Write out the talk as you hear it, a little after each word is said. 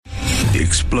The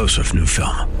explosive new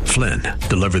film, Flynn,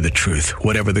 Deliver the Truth,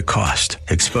 Whatever the Cost,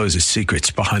 exposes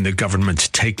secrets behind the government's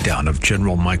takedown of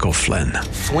General Michael Flynn.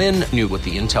 Flynn knew what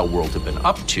the intel world had been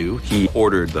up to. He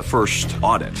ordered the first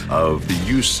audit of the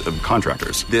use of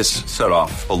contractors. This set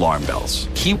off alarm bells.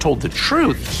 He told the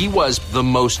truth. He was the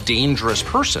most dangerous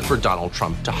person for Donald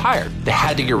Trump to hire. They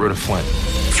had to get rid of Flynn.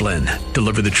 Flynn,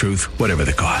 Deliver the Truth, Whatever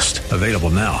the Cost. Available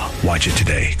now. Watch it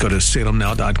today. Go to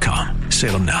salemnow.com.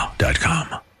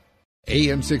 salemnow.com.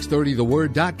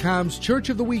 AM630TheWord.com's Church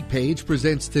of the Week page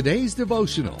presents today's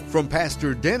devotional from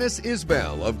Pastor Dennis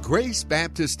Isbell of Grace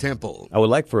Baptist Temple. I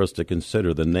would like for us to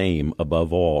consider the name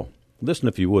above all. Listen,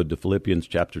 if you would, to Philippians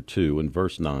chapter 2 and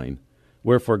verse 9.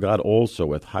 Wherefore God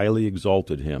also hath highly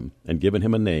exalted him, and given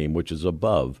him a name which is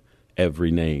above every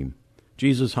name.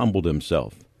 Jesus humbled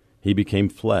himself. He became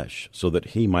flesh, so that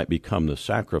he might become the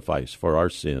sacrifice for our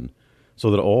sin,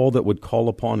 so that all that would call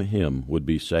upon him would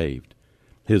be saved.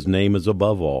 His name is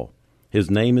above all.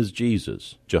 His name is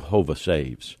Jesus, Jehovah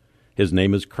saves. His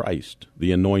name is Christ,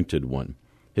 the Anointed One.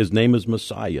 His name is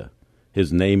Messiah.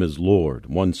 His name is Lord,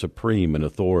 one supreme in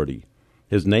authority.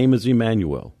 His name is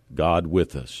Emmanuel, God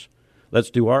with us. Let's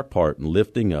do our part in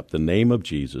lifting up the name of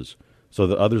Jesus so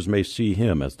that others may see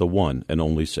him as the one and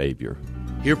only Savior.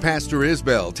 Hear Pastor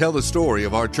Isbell tell the story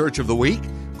of our Church of the Week,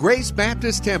 Grace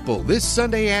Baptist Temple, this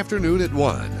Sunday afternoon at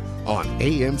 1 on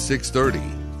AM 630.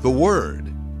 The Word.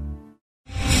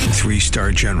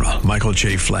 Three-star General Michael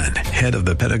J. Flynn, head of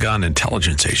the Pentagon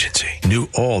Intelligence Agency, knew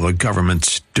all the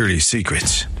government's dirty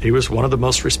secrets. He was one of the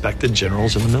most respected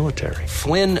generals in the military.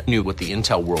 Flynn knew what the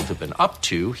intel world had been up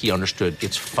to. He understood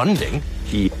its funding.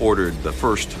 He ordered the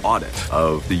first audit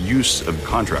of the use of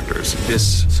contractors.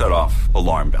 This set off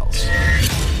alarm bells.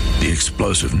 The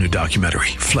explosive new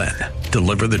documentary, Flynn,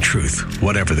 Deliver the Truth,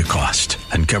 Whatever the Cost,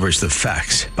 uncovers the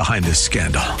facts behind this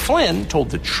scandal. Flynn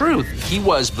told the truth. He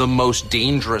was the most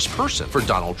dangerous person for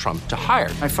Donald Trump to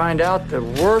hire. I find out the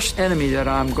worst enemy that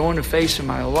I'm going to face in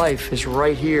my life is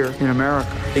right here in America.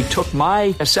 They took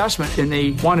my assessment and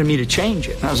they wanted me to change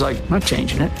it. And I was like, I'm not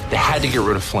changing it. They had to get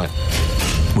rid of Flynn.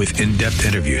 With in-depth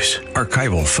interviews,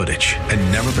 archival footage,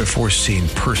 and never-before-seen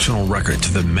personal records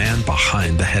of the man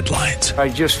behind the headlines. I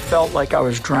just felt like I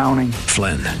was drowning.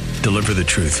 Flynn, Deliver the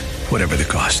Truth, Whatever the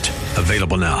Cost.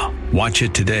 Available now. Watch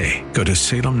it today. Go to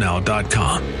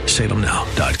salemnow.com.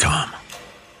 salemnow.com.